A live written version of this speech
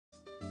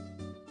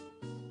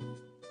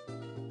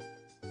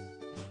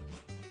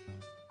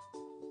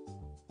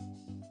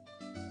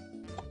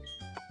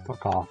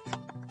Fuck off.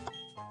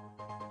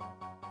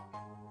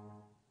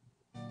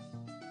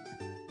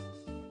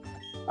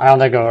 I don't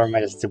think I've ever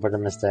made a stupider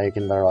mistake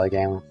in the early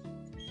game.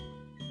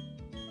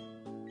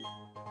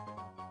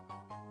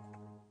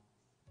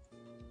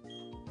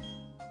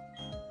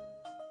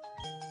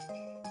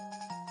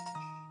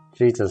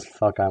 Jesus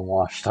fuck, I'm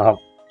washed up.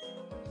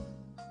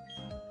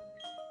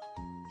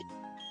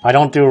 I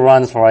don't do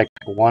runs for like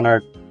one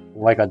or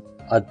like a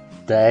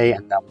day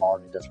and I'm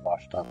already just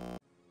washed up.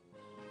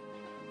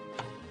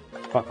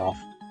 Fuck off.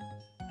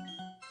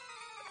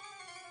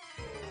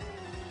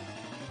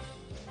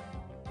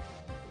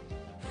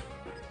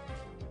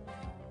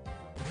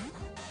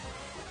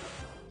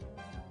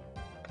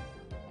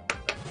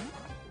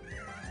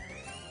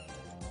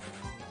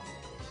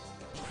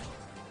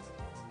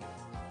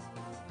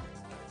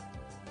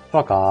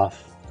 Fuck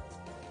off.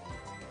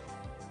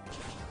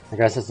 I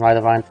guess it's my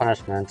divine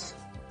punishment.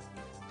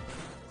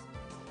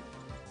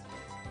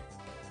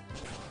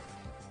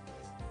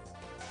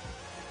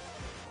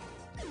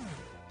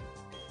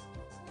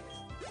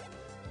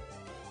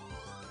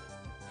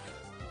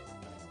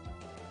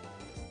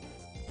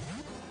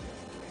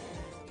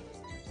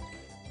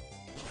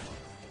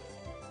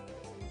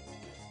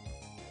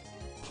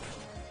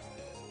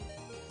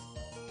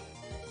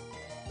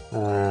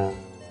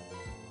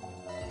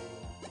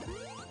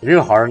 If you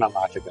harden, I'm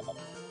actually gonna.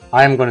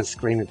 I am gonna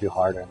scream if you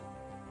harden.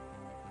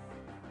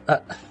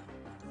 What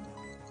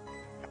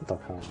the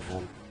hell,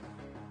 man?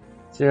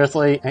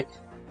 Seriously?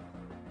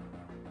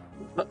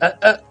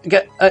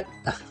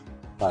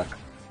 Fuck.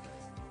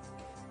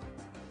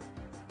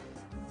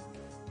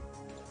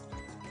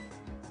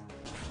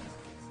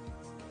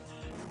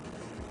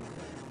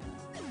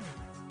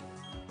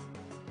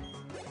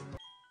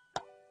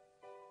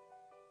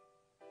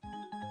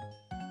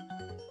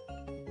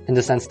 In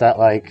the sense that,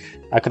 like,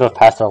 I could have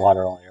passed her a lot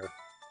earlier.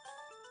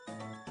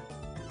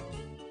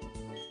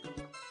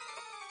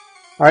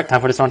 Alright,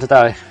 time for this one to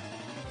die.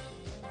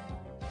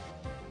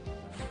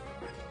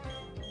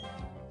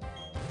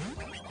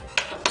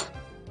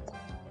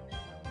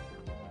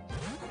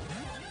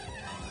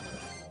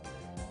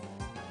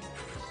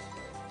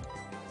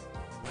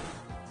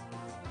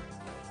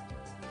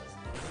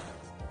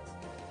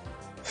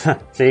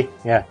 See?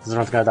 Yeah, this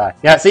one's gonna die.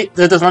 Yeah, see?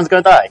 This one's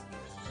gonna die!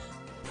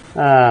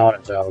 Ah,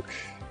 what a joke.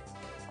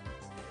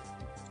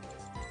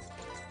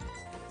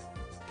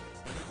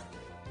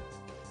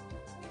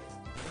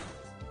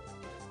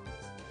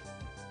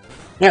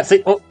 Yeah,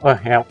 see? Oh,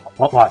 yeah,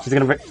 watch. He's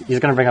gonna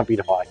bring up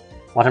Beautify.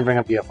 Watch him bring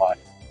up Beautify.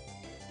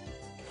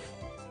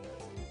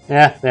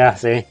 Yeah,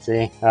 see?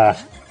 Yeah,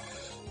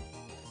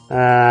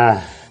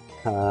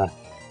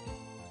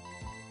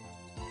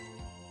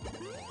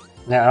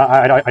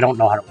 I don't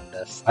know how to win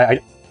this.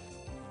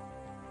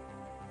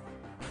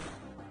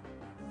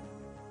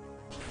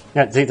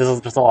 Yeah, see, this is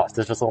just a loss.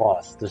 This is just a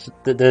loss. This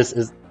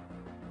is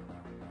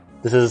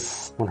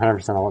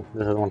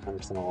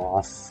 100% a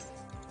loss.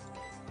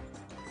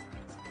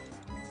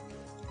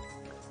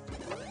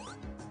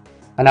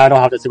 And now I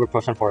don't have the super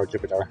potion for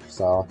Jupiter,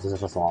 so this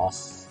is just a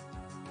loss.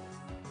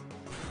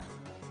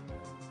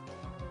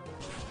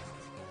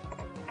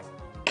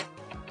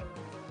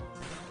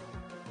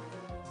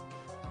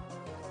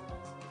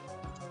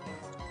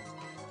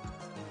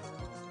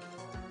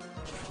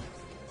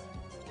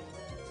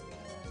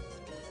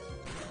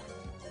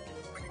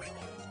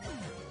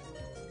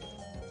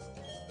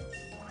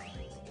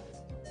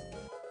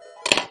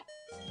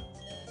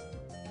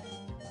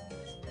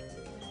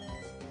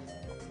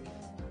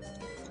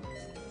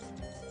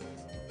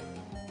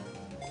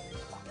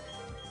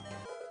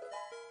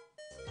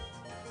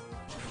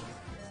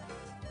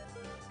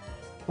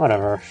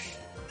 Whatever.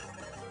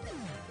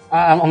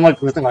 I'm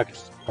like losing like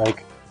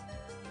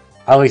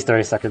at least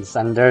 30 seconds,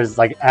 and there's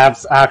like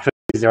actually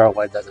zero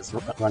way that this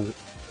run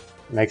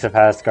makes it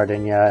past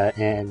Gardenia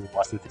in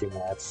less than 15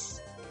 minutes.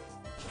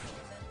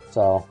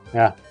 So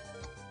yeah,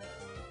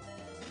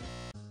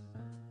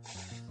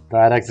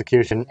 bad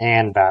execution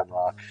and bad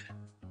luck.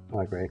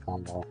 What a great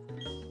combo.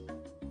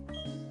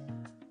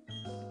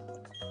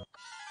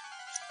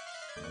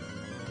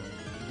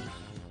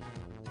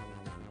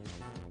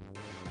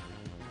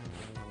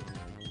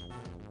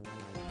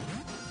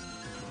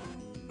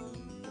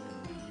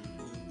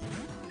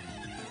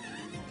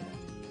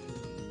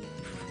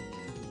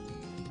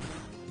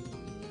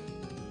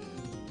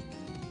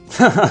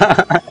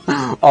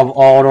 Of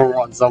all the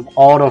runs, of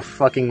all the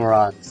fucking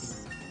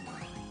runs.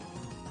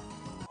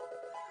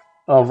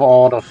 Of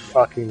all the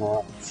fucking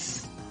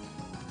runs.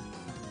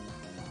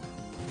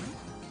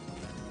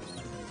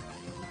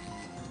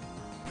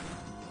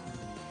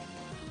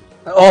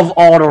 Of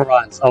all the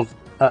runs, of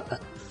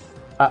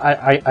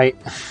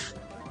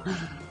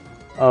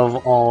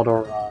all the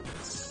runs.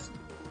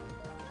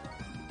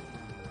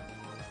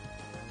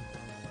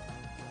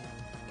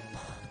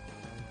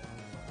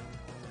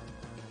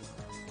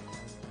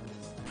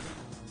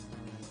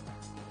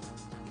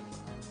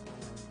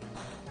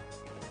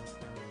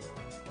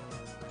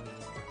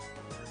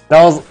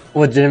 That was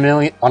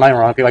legitimately,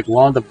 unironically, like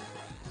one of the.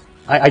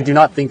 I do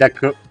not think that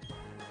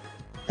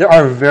There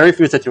are very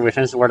few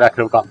situations where that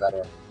could have gone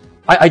better.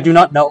 I do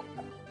not know.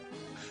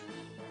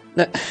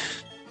 The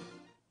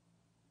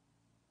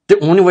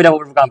only way that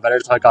would have gone better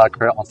is if I got a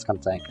crit on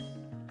something.